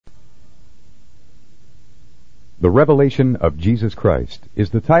The Revelation of Jesus Christ is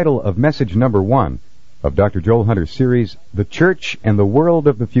the title of message number 1 of Dr. Joel Hunter's series, The Church and the World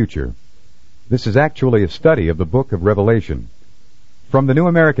of the Future. This is actually a study of the book of Revelation. From the New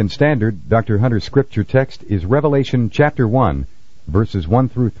American Standard, Dr. Hunter's scripture text is Revelation chapter 1, verses 1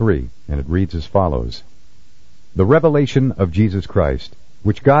 through 3, and it reads as follows. The revelation of Jesus Christ,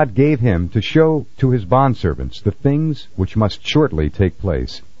 which God gave him to show to his bondservants the things which must shortly take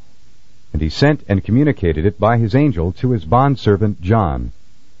place. And he sent and communicated it by his angel to his bondservant John,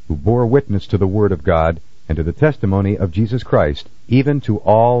 who bore witness to the word of God and to the testimony of Jesus Christ, even to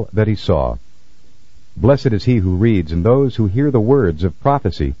all that he saw. Blessed is he who reads, and those who hear the words of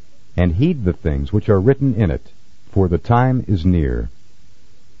prophecy, and heed the things which are written in it, for the time is near.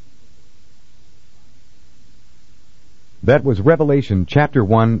 That was Revelation chapter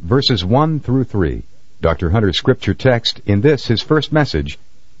 1, verses 1 through 3. Dr. Hunter's scripture text in this, his first message,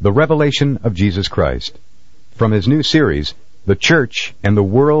 The Revelation of Jesus Christ, from his new series, The Church and the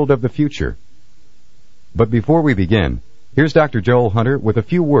World of the Future. But before we begin, here's Dr. Joel Hunter with a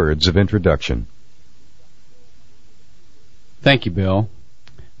few words of introduction. Thank you, Bill.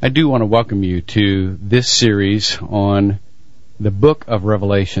 I do want to welcome you to this series on the book of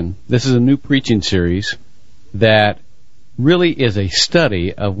Revelation. This is a new preaching series that really is a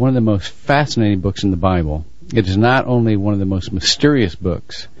study of one of the most fascinating books in the Bible. It is not only one of the most mysterious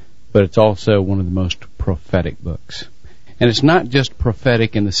books, but it's also one of the most prophetic books. And it's not just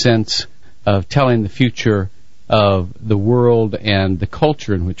prophetic in the sense of telling the future of the world and the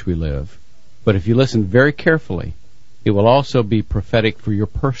culture in which we live, but if you listen very carefully, it will also be prophetic for your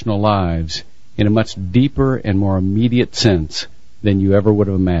personal lives in a much deeper and more immediate sense than you ever would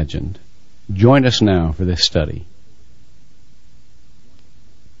have imagined. Join us now for this study.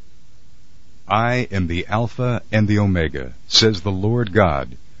 I am the Alpha and the Omega, says the Lord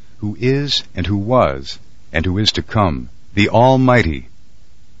God, who is and who was and who is to come, the Almighty.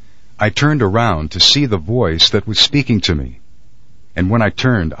 I turned around to see the voice that was speaking to me. And when I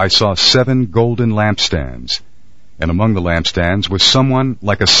turned, I saw 7 golden lampstands. And among the lampstands was someone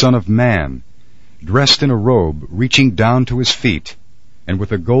like a son of man, dressed in a robe reaching down to his feet, and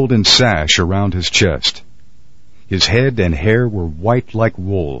with a golden sash around his chest. His head and hair were white like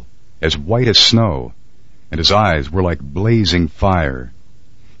wool, as white as snow, and his eyes were like blazing fire.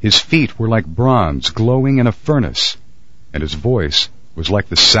 His feet were like bronze glowing in a furnace, and his voice was like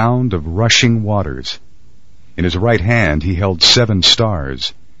the sound of rushing waters. In his right hand he held 7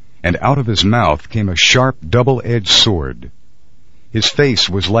 stars, and out of his mouth came a sharp double-edged sword. His face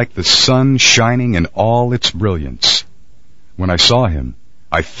was like the sun shining in all its brilliance. When I saw him,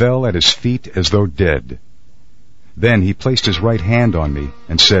 I fell at his feet as though dead. Then he placed his right hand on me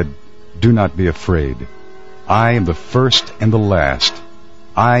and said, Do not be afraid. I am the first and the last.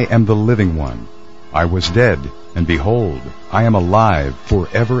 I am the living one. I was dead, and behold, I am alive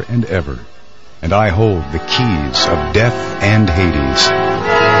forever and ever, and I hold the keys of death and Hades.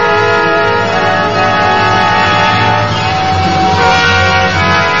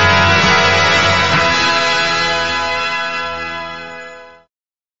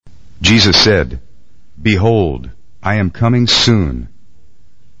 Jesus said, Behold, I am coming soon.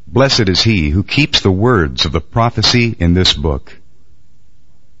 Blessed is he who keeps the words of the prophecy in this book.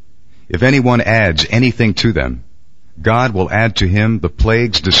 If anyone adds anything to them, God will add to him the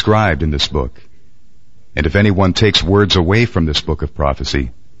plagues described in this book. And if anyone takes words away from this book of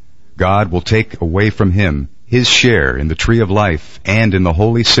prophecy, God will take away from him his share in the tree of life and in the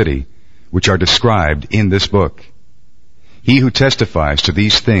holy city, which are described in this book. He who testifies to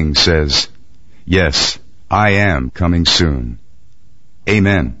these things says, Yes, I am coming soon.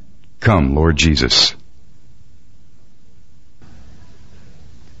 Amen. Come, Lord Jesus.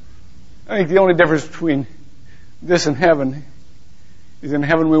 I think the only difference between this and heaven is in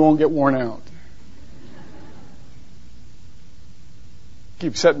heaven we won't get worn out.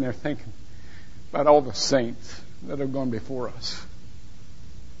 Keep sitting there thinking about all the saints that have gone before us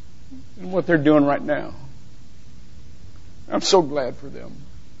and what they're doing right now. I'm so glad for them.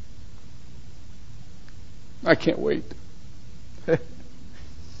 I can't wait.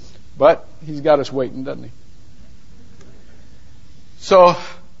 But he's got us waiting, doesn't he? So,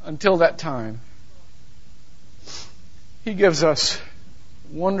 until that time, he gives us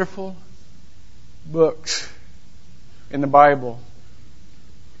wonderful books in the Bible.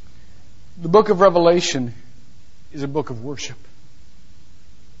 The book of Revelation is a book of worship.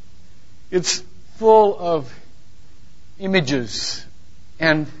 It's full of images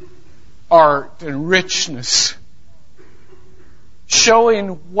and art and richness, showing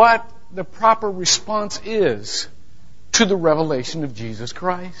what the proper response is to the revelation of Jesus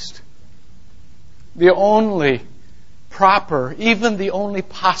Christ. the only proper, even the only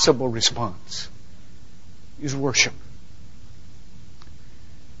possible response is worship.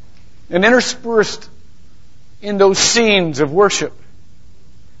 And interspersed in those scenes of worship,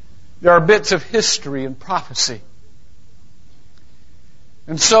 there are bits of history and prophecy.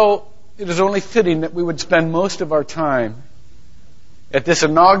 And so, it is only fitting that we would spend most of our time at this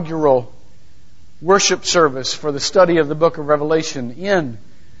inaugural worship service for the study of the book of Revelation in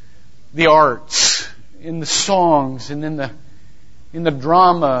the arts, in the songs, and in the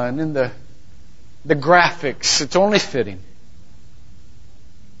drama, and in the graphics. It's only fitting.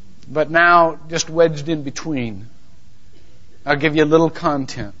 But now, just wedged in between, I'll give you a little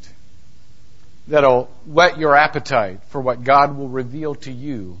content that'll whet your appetite for what God will reveal to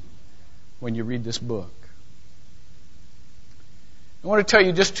you when you read this book. I want to tell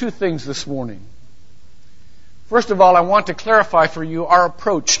you just two things this morning. First of all, I want to clarify for you our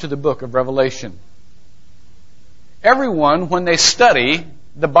approach to the book of Revelation. Everyone, when they study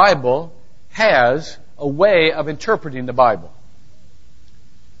the Bible, has a way of interpreting the Bible.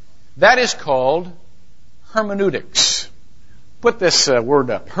 That is called hermeneutics. Put this word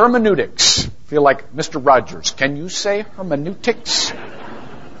up. Hermeneutics. Feel like Mr. Rogers. Can you say hermeneutics?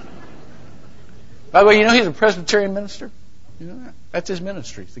 By the way, you know he's a Presbyterian minister? You know that? That's his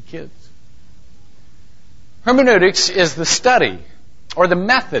ministry. It's the kids. Hermeneutics is the study or the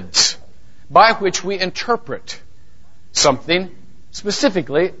methods by which we interpret something,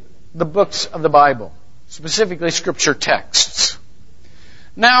 specifically the books of the Bible, specifically scripture texts.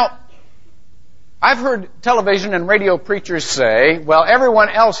 Now, I've heard television and radio preachers say, well, everyone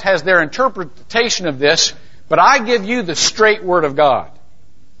else has their interpretation of this, but I give you the straight Word of God.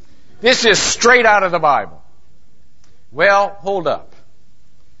 This is straight out of the Bible. Well, hold up.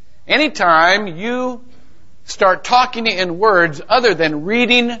 Anytime you start talking in words other than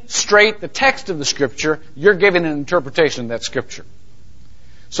reading straight the text of the Scripture, you're giving an interpretation of that Scripture.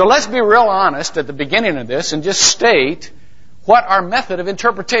 So let's be real honest at the beginning of this and just state what our method of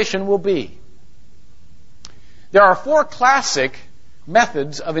interpretation will be. There are 4 classic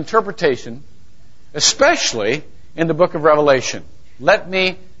methods of interpretation, especially in the book of Revelation. Let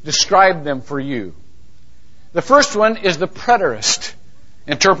me describe them for you. The first one is the preterist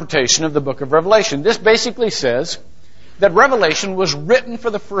interpretation of the book of Revelation. This basically says that Revelation was written for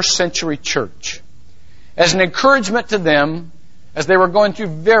the first century church as an encouragement to them as they were going through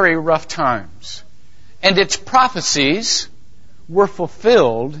very rough times. And its prophecies were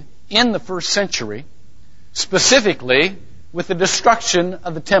fulfilled in the first century, specifically with the destruction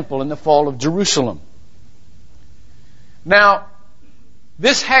of the temple and the fall of Jerusalem. Now,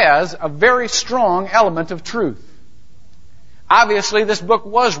 this has a very strong element of truth. Obviously, this book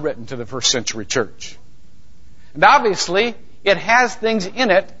was written to the first century church. And obviously, it has things in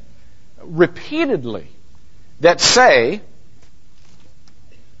it repeatedly that say,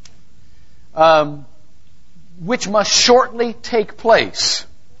 which must shortly take place,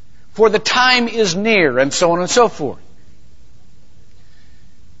 for the time is near, and so on and so forth.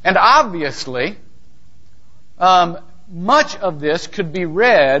 And obviously, much of this could be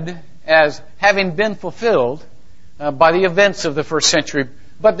read as having been fulfilled by the events of the first century,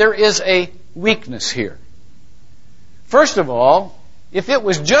 but there is a weakness here. First of all, if it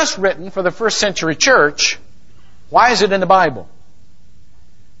was just written for the first century church, why is it in the Bible?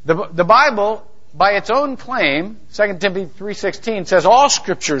 The Bible, by its own claim, 2 Timothy 3:16 says, all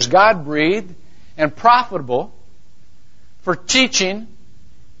Scripture is God-breathed and profitable for teaching,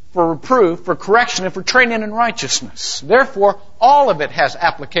 for reproof, for correction, and for training in righteousness. Therefore, all of it has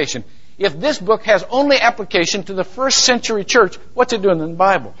application. If this book has only application to the first century church, what's it doing in the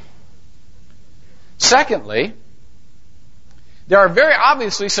Bible? Secondly, there are very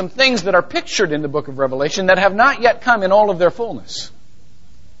obviously some things that are pictured in the book of Revelation that have not yet come in all of their fullness.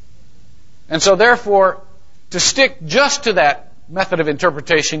 And so therefore, to stick just to that method of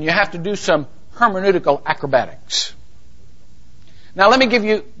interpretation, you have to do some hermeneutical acrobatics. Now let me give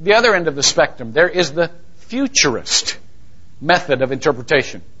you the other end of the spectrum. There is the futurist method of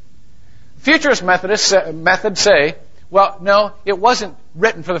interpretation. Futurist methods say, well, no, it wasn't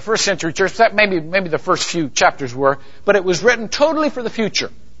written for the first century church. That maybe the first few chapters were, but it was written totally for the future.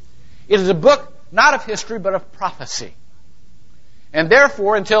 It is a book not of history, but of prophecy. And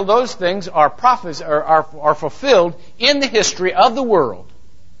therefore, until those things are fulfilled in the history of the world,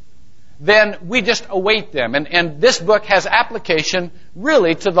 then we just await them. And this book has application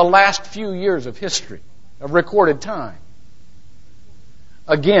really to the last few years of history, of recorded time.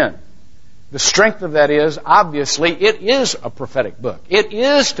 Again, the strength of that is, obviously, it is a prophetic book. It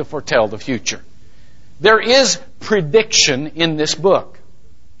is to foretell the future. There is prediction in this book.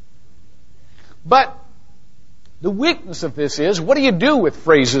 But the weakness of this is, what do you do with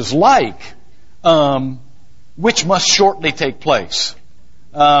phrases like, which must shortly take place?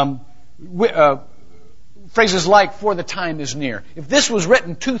 Phrases like, for the time is near. If this was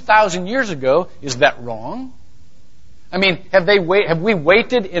written 2,000 years ago, is that wrong? I mean, have we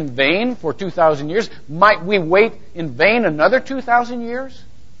waited in vain for 2,000 years? Might we wait in vain another 2,000 years?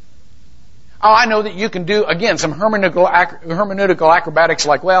 Oh, I know that you can do, again, some hermeneutical acrobatics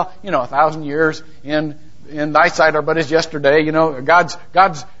like, 1,000 years in thy sight are but as yesterday.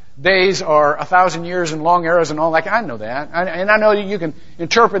 God's days are 1,000 years and long eras and all that. I know that. And I know that you can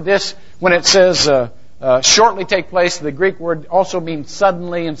interpret this when it says shortly take place. The Greek word also means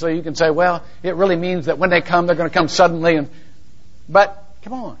suddenly, and so you can say, well, it really means that when they come, they're going to come suddenly. But,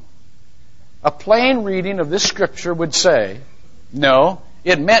 come on. A plain reading of this scripture would say, no,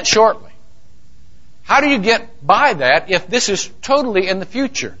 it meant shortly. How do you get by that if this is totally in the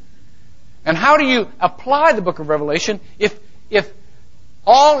future? And how do you apply the book of Revelation if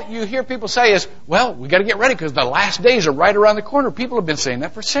all you hear people say is, well, we got to get ready because the last days are right around the corner. People have been saying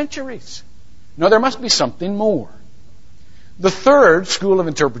that for centuries. No, there must be something more. The third school of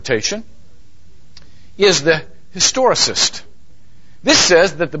interpretation is the historicist. This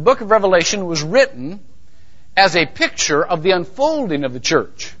says that the book of Revelation was written as a picture of the unfolding of the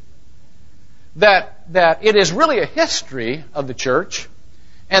church. That it is really a history of the church,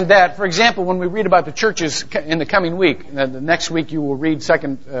 and that, for example, when we read about the churches in the coming week, the next week you will read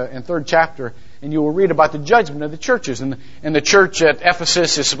second and third chapter, and you will read about the judgment of the churches. And the church at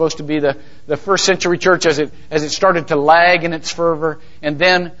Ephesus is supposed to be the first century church as it started to lag in its fervor, and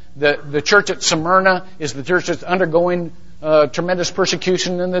then the church at Smyrna is the church that's undergoing tremendous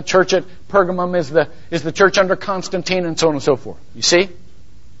persecution, and the church at Pergamum is the church under Constantine, and so on and so forth. You see?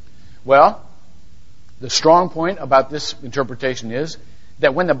 Well, the strong point about this interpretation is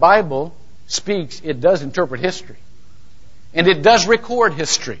that when the Bible speaks, it does interpret history. And it does record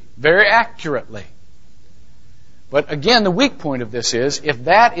history very accurately. But again, the weak point of this is, if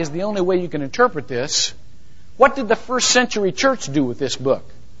that is the only way you can interpret this, what did the first century church do with this book?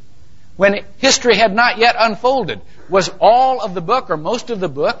 When history had not yet unfolded, was all of the book or most of the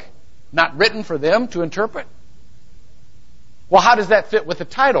book not written for them to interpret? Well, how does that fit with the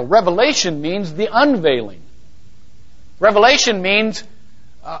title? Revelation means the unveiling. Revelation means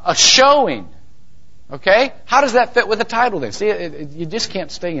a showing. Okay? How does that fit with the title then? See, you just can't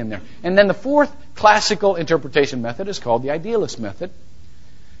stay in there. And then the fourth classical interpretation method is called the idealist method.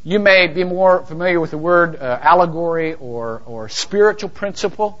 You may be more familiar with the word allegory or spiritual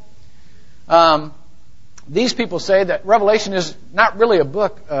principle. These people say that Revelation is not really a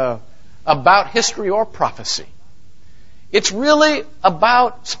book about history or prophecy. It's really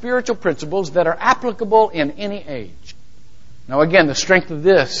about spiritual principles that are applicable in any age. Now again, the strength of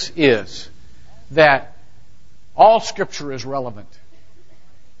this is that all Scripture is relevant.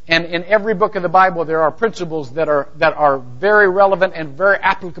 And in every book of the Bible there are principles that are very relevant and very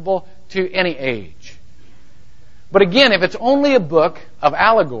applicable to any age. But again, if it's only a book of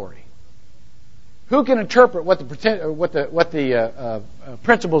allegory, who can interpret what the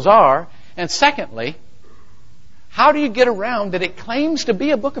principles are? And secondly, how do you get around that it claims to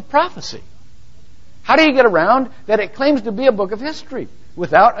be a book of prophecy? How do you get around that it claims to be a book of history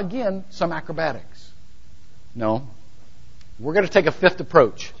without, again, some acrobatics? No. We're going to take a fifth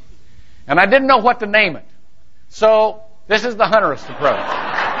approach. And I didn't know what to name it. So, this is the hunterist approach.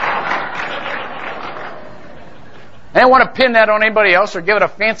 I don't want to pin that on anybody else or give it a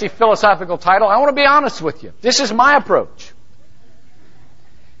fancy philosophical title. I want to be honest with you. This is my approach.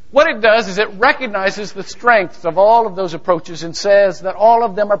 What it does is it recognizes the strengths of all of those approaches and says that all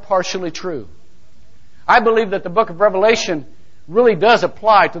of them are partially true. I believe that the book of Revelation really does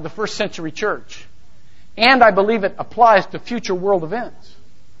apply to the first century church. And I believe it applies to future world events.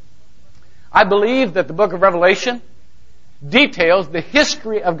 I believe that the book of Revelation details the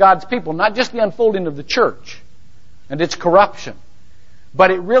history of God's people, not just the unfolding of the church and its corruption,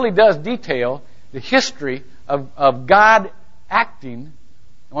 but it really does detail the history of God acting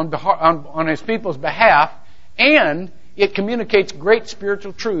on His people's behalf, and it communicates great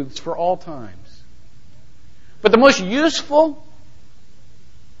spiritual truths for all times. But the most useful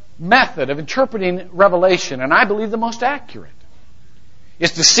method of interpreting Revelation, and I believe the most accurate,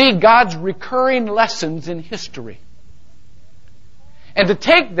 is to see God's recurring lessons in history and to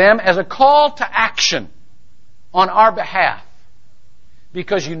take them as a call to action on our behalf,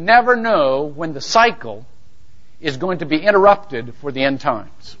 because you never know when the cycle is going to be interrupted for the end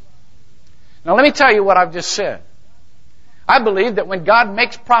times. Now let me tell you what I've just said. I believe that when God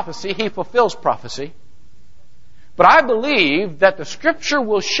makes prophecy, He fulfills prophecy. But I believe that the Scripture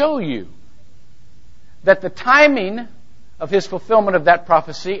will show you that the timing of His fulfillment of that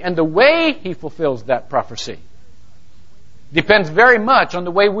prophecy and the way He fulfills that prophecy depends very much on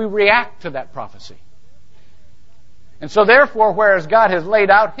the way we react to that prophecy. And so therefore, whereas God has laid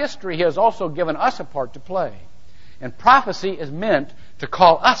out history, He has also given us a part to play. And prophecy is meant to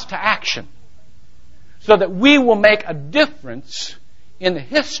call us to action so that we will make a difference in the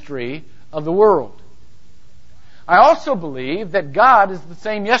history of the world. I also believe that God is the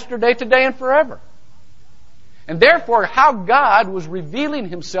same yesterday, today, and forever. And therefore, how God was revealing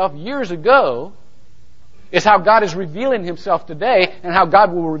Himself years ago is how God is revealing Himself today and how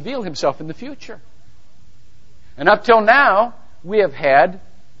God will reveal Himself in the future. And up till now, we have had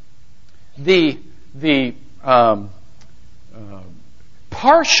the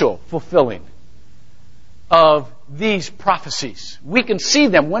partial fulfilling of these prophecies. We can see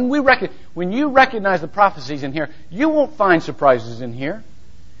them. When you recognize the prophecies in here, you won't find surprises in here.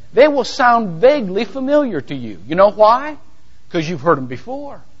 They will sound vaguely familiar to you. You know why? Because you've heard them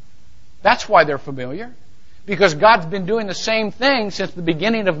before. That's why they're familiar. Because God's been doing the same thing since the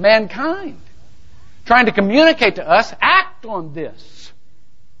beginning of mankind. Trying to communicate to us, act on this.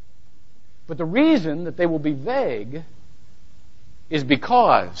 But the reason that they will be vague is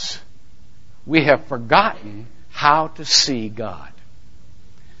because we have forgotten how to see God.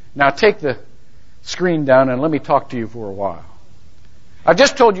 Now take the screen down and let me talk to you for a while. I've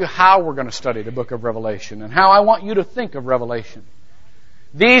just told you how we're going to study the book of Revelation and how I want you to think of Revelation.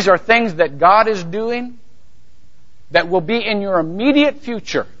 These are things that God is doing that will be in your immediate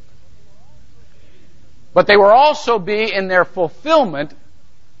future. But they will also be in their fulfillment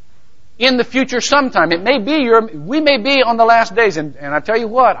in the future sometime. We may be on the last days, and I tell you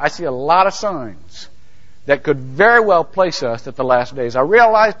what, I see a lot of signs that could very well place us at the last days. I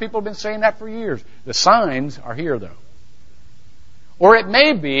realize people have been saying that for years. The signs are here, though. Or it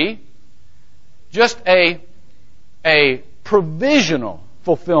may be just a provisional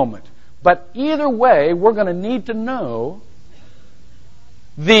fulfillment. But either way, we're going to need to know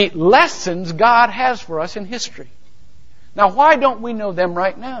the lessons God has for us in history. Now, why don't we know them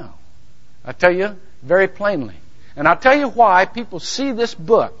right now? I'll tell you very plainly. And I'll tell you why people see this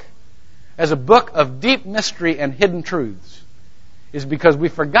book as a book of deep mystery and hidden truths. Is because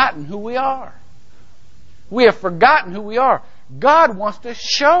we've forgotten who we are. We have forgotten who we are. God wants to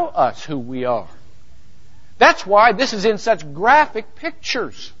show us who we are. That's why this is in such graphic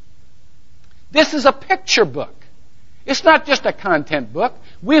pictures. This is a picture book. It's not just a content book.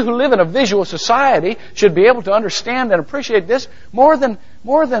 We who live in a visual society should be able to understand and appreciate this more than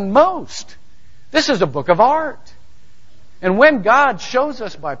most. This is a book of art. And when God shows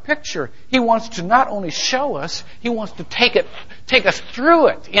us by picture, He wants to not only show us, He wants to take us through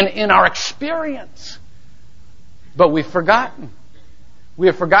it in our experience. But we've forgotten. We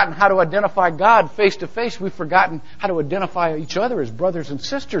have forgotten how to identify God face to face. We've forgotten how to identify each other as brothers and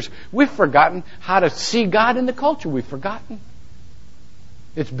sisters. We've forgotten how to see God in the culture. We've forgotten.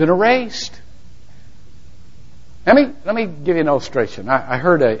 It's been erased. Let me give you an illustration. I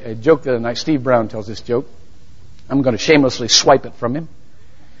heard a joke the other night. Steve Brown tells this joke. I'm going to shamelessly swipe it from him.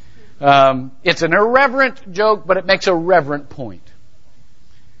 It's an irreverent joke, but it makes a reverent point.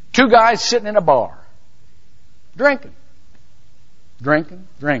 Two guys sitting in a bar, drinking.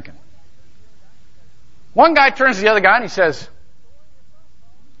 One guy turns to the other guy and he says,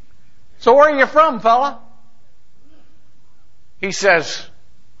 "So where are you from, fella?" He says,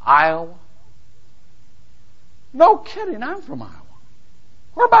 "Iowa." "No kidding, I'm from Iowa."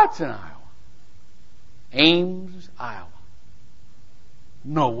 "Whereabouts in Iowa?" "Ames, Iowa."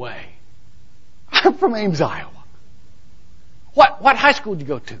 "No way. I'm from Ames, Iowa." What high school did you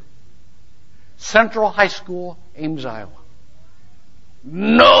go to?" "Central High School, Ames, Iowa."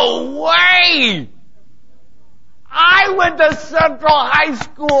 "No way! I went to Central High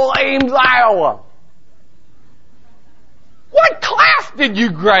School, Ames, Iowa." "What class did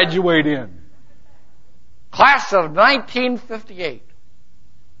you graduate in?" "Class of 1958.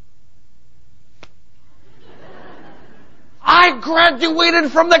 "I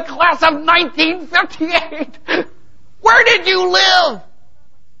graduated from the class of 1958. Where did you live?"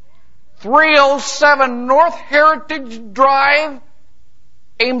 307 North Heritage Drive,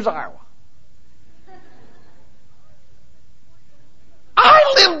 Ames, Iowa.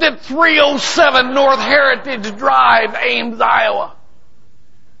 "I lived at 307 North Heritage Drive, Ames, Iowa."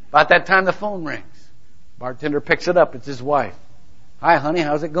 About that time the phone rings. Bartender picks it up. It's his wife. "Hi, honey,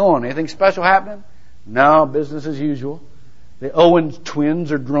 how's it going? Anything special happening?" "No, business as usual. The Owens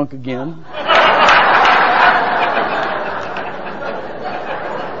twins are drunk again."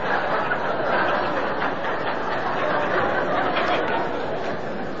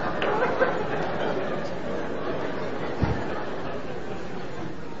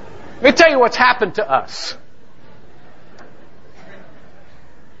 Let me tell you what's happened to us.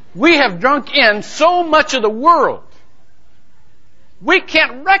 We have drunk in so much of the world, we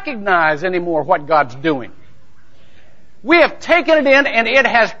can't recognize anymore what God's doing. We have taken it in and it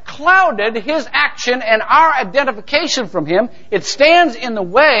has clouded His action and our identification from Him. It stands in the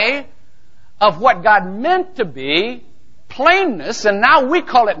way of what God meant to be, plainness, and now we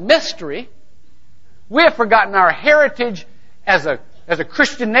call it mystery. We have forgotten our heritage as a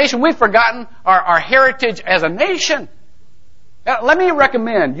Christian nation. We've forgotten our heritage as a nation. Now, let me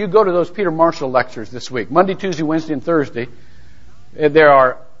recommend you go to those Peter Marshall lectures this week, Monday, Tuesday, Wednesday, and Thursday. There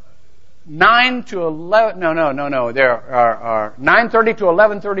are 9 to 11, there are 9:30 to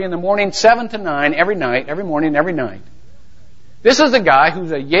 11:30 in the morning, 7 to 9 every night, every morning, every night. This is a guy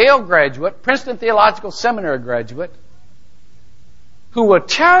who's a Yale graduate, Princeton Theological Seminary graduate, who will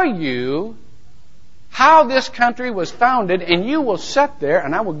tell you how this country was founded, and you will sit there,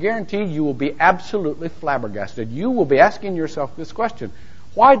 and I will guarantee you will be absolutely flabbergasted. You will be asking yourself this question: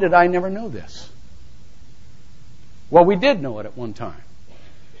 why did I never know this? Well, we did know it at one time.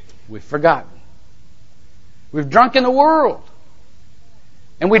 We've forgotten. We've drunk in the world.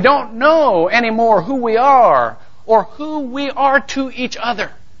 And we don't know anymore who we are or who we are to each other.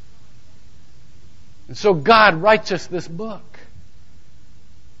 And so God writes us this book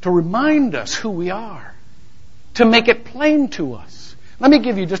to remind us who we are, to make it plain to us. Let me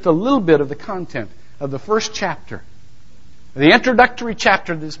give you just a little bit of the content of the first chapter, the introductory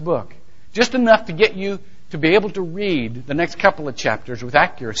chapter of this book, just enough to get you to be able to read the next couple of chapters with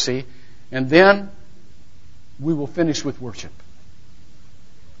accuracy, and then we will finish with worship.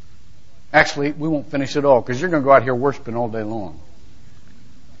 Actually, we won't finish at all, because you're going to go out here worshiping all day long.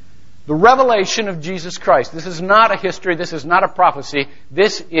 The revelation of Jesus Christ. This is not a history. This is not a prophecy.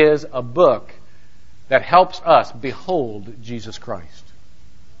 This is a book that helps us behold Jesus Christ,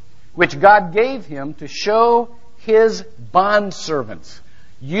 which God gave Him to show His bondservants.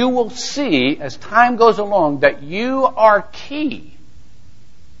 You will see as time goes along that you are key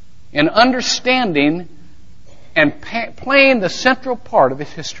in understanding and playing the central part of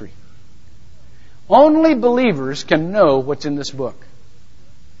His history. Only believers can know what's in this book.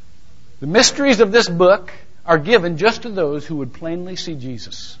 The mysteries of this book are given just to those who would plainly see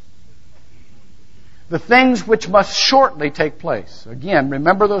Jesus. The things which must shortly take place. Again,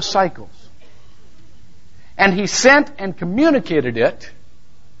 remember those cycles. And He sent and communicated it.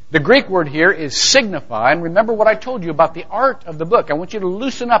 The Greek word here is signify. And remember what I told you about the art of the book. I want you to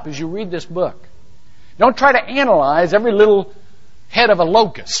loosen up as you read this book. Don't try to analyze every little head of a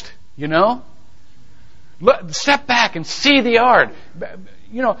locust, you know. Step back and see the art.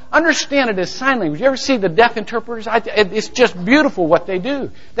 You know, understand it as sign language. You ever see the deaf interpreters? It's just beautiful what they do.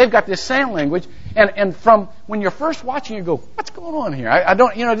 They've got this sign language, and from when you're first watching, you go, "What's going on here? I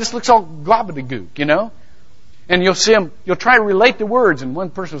don't, you know, this looks all gobbledygook, you know." And you'll see them. You'll try to relate the words, and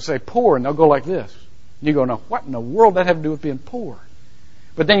one person will say "poor," and they'll go like this. And you go, "Now, what in the world does that have to do with being poor?"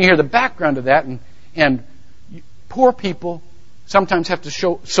 But then you hear the background of that, and poor people sometimes have to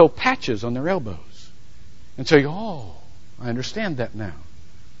sew patches on their elbows, and so you go, "Oh, I understand that now."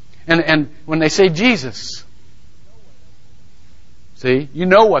 And when they say Jesus, see, you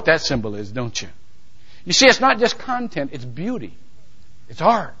know what that symbol is, don't you? You see, it's not just content, it's beauty. It's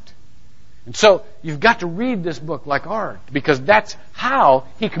art. And so you've got to read this book like art, because that's how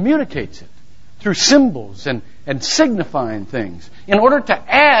He communicates it, through symbols and signifying things, in order to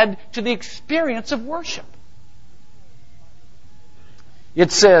add to the experience of worship.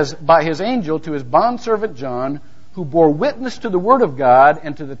 It says, by His angel to His bondservant John, who bore witness to the Word of God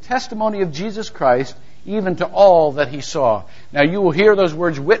and to the testimony of Jesus Christ, even to all that He saw. Now you will hear those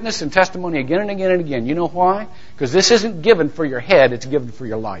words witness and testimony again and again and again. You know why? Because this isn't given for your head, it's given for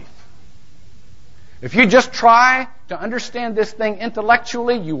your life. If you just try to understand this thing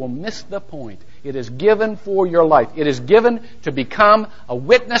intellectually, you will miss the point. It is given for your life. It is given to become a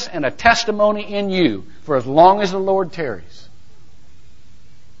witness and a testimony in you for as long as the Lord tarries.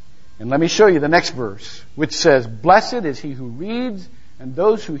 And let me show you the next verse, which says, "Blessed is he who reads and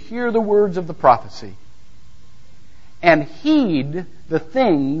those who hear the words of the prophecy and heed the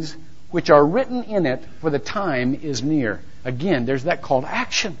things which are written in it, for the time is near." Again, there's that call to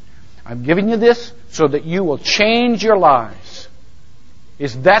action. I'm giving you this so that you will change your lives.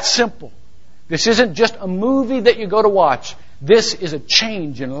 It's that simple. This isn't just a movie that you go to watch. This is a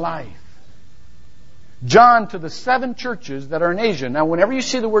change in life. John to the 7 churches that are in Asia. Now, whenever you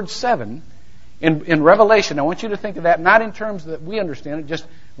see the word 7 in Revelation, I want you to think of that not in terms that we understand it, just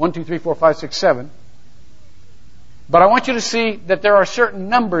 1, 2, 3, 4, 5, 6, 7. But I want you to see that there are certain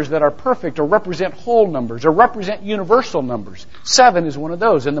numbers that are perfect or represent whole numbers or represent universal numbers. 7 is one of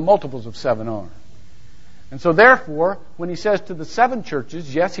those, and the multiples of 7 are. And so therefore, when he says to the 7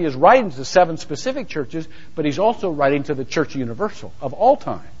 churches, yes, he is writing to the 7 specific churches, but he's also writing to the church universal of all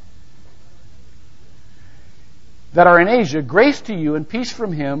time that are in Asia, grace to you and peace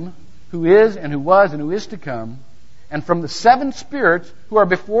from him who is and who was and who is to come, and from the 7 spirits who are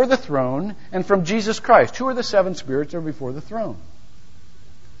before the throne, and from Jesus Christ. Who are the 7 spirits who are before the throne?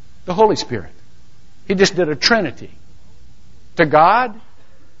 The Holy Spirit. He just did a Trinity. To God,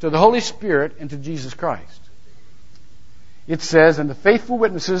 to the Holy Spirit, and to Jesus Christ. It says, and the faithful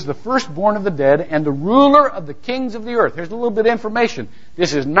witnesses, the firstborn of the dead, and the ruler of the kings of the earth. Here's a little bit of information.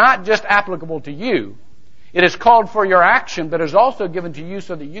 This is not just applicable to you. It is called for your action, but is also given to you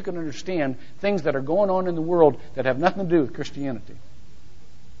so that you can understand things that are going on in the world that have nothing to do with Christianity.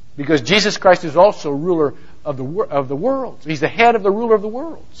 Because Jesus Christ is also ruler of the world. He's the head of the ruler of the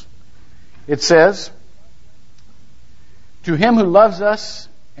worlds. It says, to him who loves us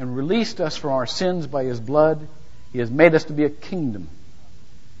and released us from our sins by his blood, he has made us to be a kingdom,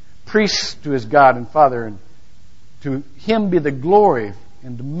 priests to his God and Father, and to him be the glory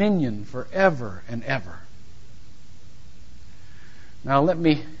and dominion forever and ever. Now let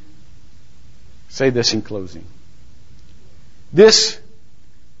me say this in closing. This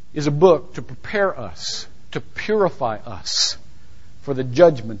is a book to prepare us, to purify us for the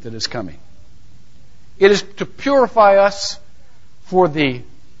judgment that is coming. It is to purify us for the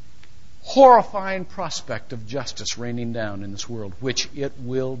horrifying prospect of justice raining down in this world, which it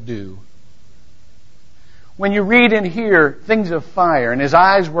will do. When you read in here things of fire, and his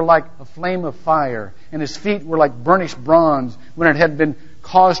eyes were like a flame of fire, and his feet were like burnished bronze when it had been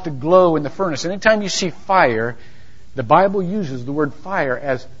caused to glow in the furnace. Anytime you see fire, the Bible uses the word fire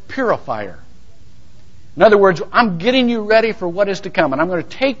as purifier. In other words, I'm getting you ready for what is to come, and I'm going to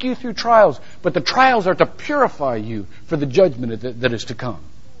take you through trials, but the trials are to purify you for the judgment that is to come.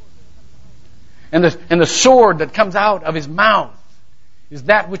 And the sword that comes out of his mouth is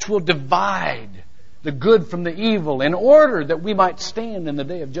that which will divide the good from the evil, in order that we might stand in the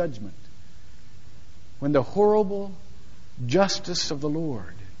day of judgment, when the horrible justice of the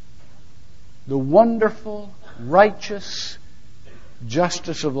Lord, the wonderful, righteous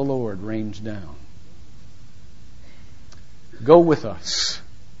justice of the Lord rains down. Go with us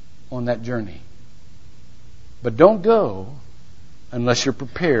on that journey. But don't go unless you're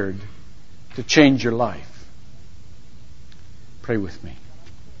prepared to change your life. Pray with me.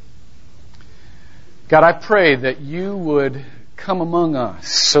 God, I pray that you would come among us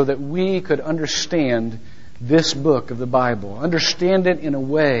so that we could understand this book of the Bible. Understand it in a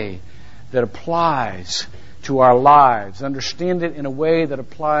way that applies to our lives. Understand it in a way that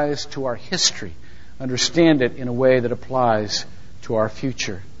applies to our history. Understand it in a way that applies to our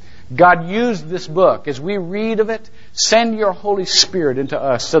future. God, use this book. As we read of it, send your Holy Spirit into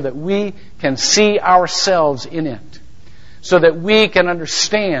us so that we can see ourselves in it. So that we can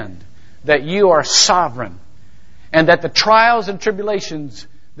understand that you are sovereign, and that the trials and tribulations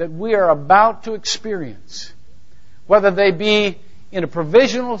that we are about to experience, whether they be in a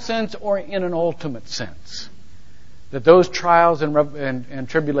provisional sense or in an ultimate sense, that those trials and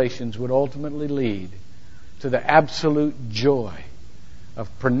tribulations would ultimately lead to the absolute joy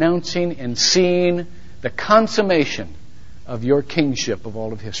of pronouncing and seeing the consummation of your kingship of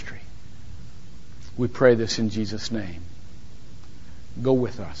all of history. We pray this in Jesus' name. Go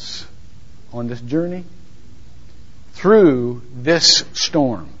with us on this journey through this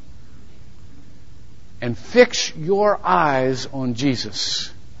storm, and fix your eyes on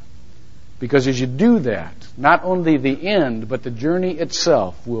Jesus. Because as you do that, not only the end, but the journey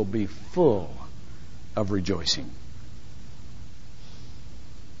itself will be full of rejoicing.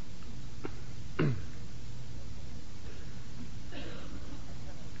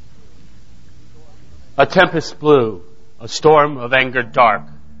 A tempest blew, a storm of anger dark,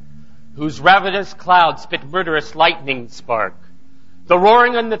 whose ravenous clouds spit murderous lightning spark. The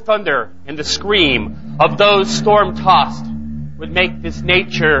roaring and the thunder and the scream of those storm-tossed would make this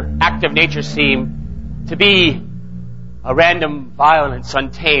act of nature seem to be a random violence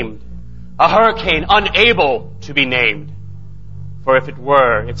untamed, a hurricane unable to be named. For if it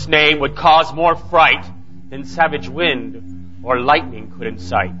were, its name would cause more fright than savage wind or lightning could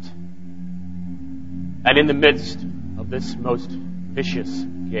incite. And in the midst of this most vicious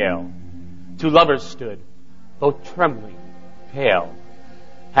gale, two lovers stood, both trembling, pale,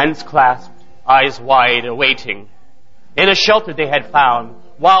 hands clasped, eyes wide, awaiting. In a shelter they had found,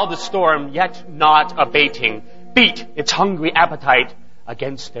 while the storm, yet not abating, beat its hungry appetite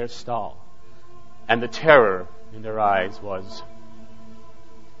against their stall. And the terror in their eyes was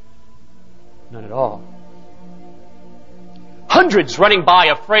none at all. Hundreds running by,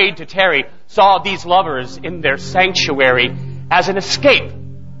 afraid to tarry, saw these lovers in their sanctuary as an escape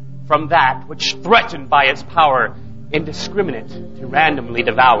from that which, threatened by its power, indiscriminate to randomly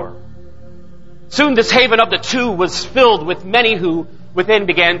devour. Soon this haven of the two was filled with many who within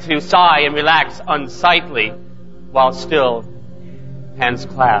began to sigh and relax unsightly, while still, hands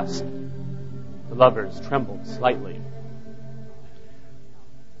clasped, the lovers trembled slightly.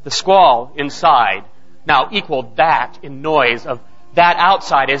 The squall inside now equaled that in noise of that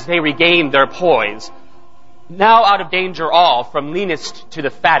outside as they regained their poise. Now out of danger all, from leanest to the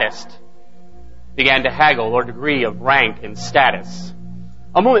fattest, began to haggle or degree of rank and status.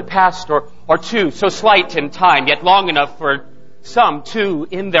 A moment passed or two, so slight in time, yet long enough for some to,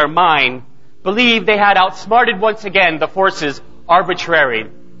 in their mind, believe they had outsmarted once again the forces arbitrary.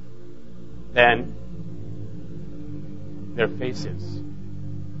 Then, their faces,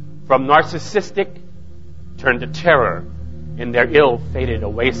 from narcissistic, turned to terror in their ill-fated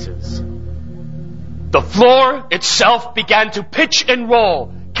oasis. The floor itself began to pitch and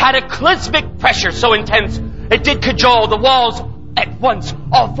roll, cataclysmic pressure so intense it did cajole the walls at once,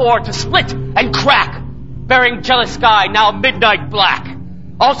 all four to split and crack, bearing jealous sky now midnight black.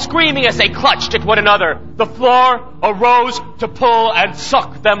 All screaming as they clutched at one another, the floor arose to pull and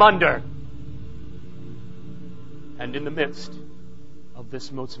suck them under. And in the midst of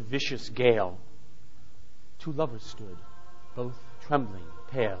this most vicious gale, two lovers stood, both trembling,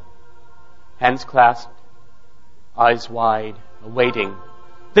 pale, hands clasped, eyes wide, awaiting.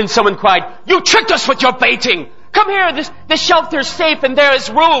 Then someone cried, "You tricked us with your baiting! Come here, this shelter's safe and there is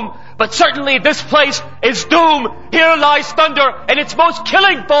room, but certainly this place is doom. Here lies thunder in its most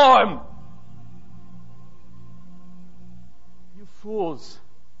killing form." "You fools,"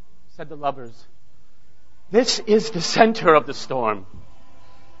 said the lovers, "this is the center of the storm.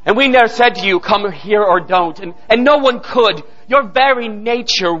 And we ne'er said to you, come here or don't, and no one could. Your very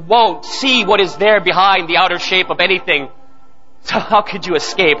nature won't see what is there behind the outer shape of anything. So how could you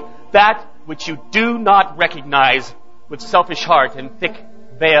escape that which you do not recognize with selfish heart and thick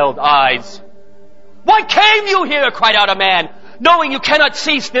veiled eyes?" "Why came you here?" cried out a man, "knowing you cannot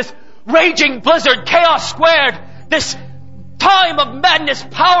cease this raging blizzard, chaos squared, this time of madness,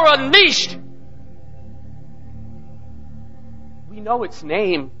 power unleashed?" "We know its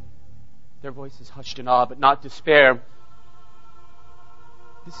name." Their voices hushed in awe, but not despair.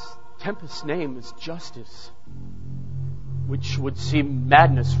 "This tempest's name is justice, which would seem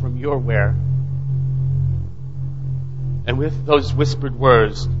madness from your where." And with those whispered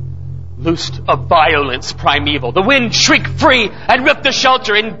words, loosed a violence primeval, the wind shrieked free and ripped the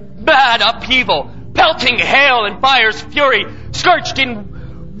shelter in mad upheaval. Pelting hail and fire's fury, scorched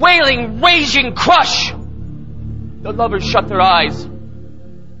in wailing, raging crush. The lovers shut their eyes,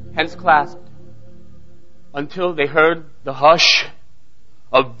 hands clasped, until they heard the hush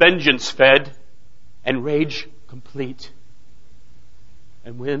of vengeance fed and rage complete.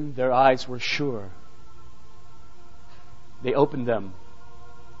 And when their eyes were sure, they opened them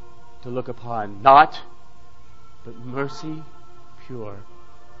to look upon naught but mercy pure.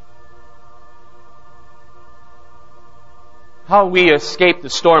 How we escape the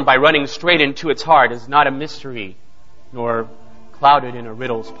storm by running straight into its heart is not a mystery, nor clouded in a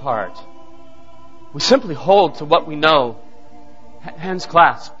riddle's part. We simply hold to what we know, hands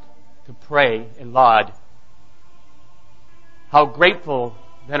clasped, to pray and laud. How grateful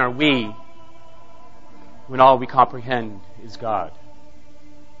then are we when all we comprehend is God.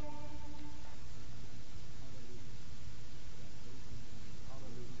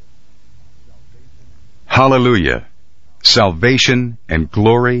 Hallelujah! Salvation and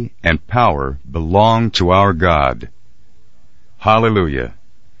glory and power belong to our God. Hallelujah!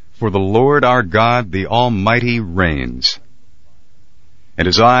 For the Lord our God, the Almighty, reigns. And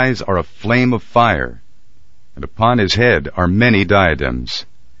his eyes are a flame of fire, and upon his head are many diadems.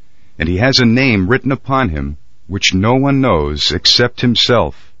 And he has a name written upon him, which no one knows except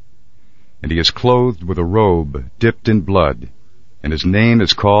himself. And he is clothed with a robe dipped in blood, and his name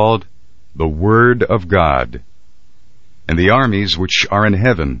is called the Word of God. And the armies which are in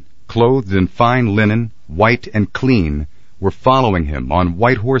heaven, clothed in fine linen, white and clean, were following him on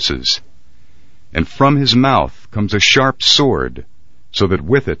white horses. And from his mouth comes a sharp sword, so that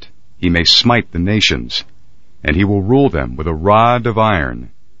with it he may smite the nations, and he will rule them with a rod of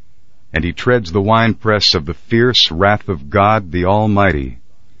iron. And he treads the winepress of the fierce wrath of God the Almighty.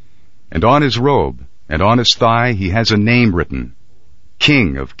 And on his robe and on his thigh he has a name written,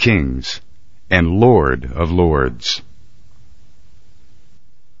 King of Kings and Lord of Lords.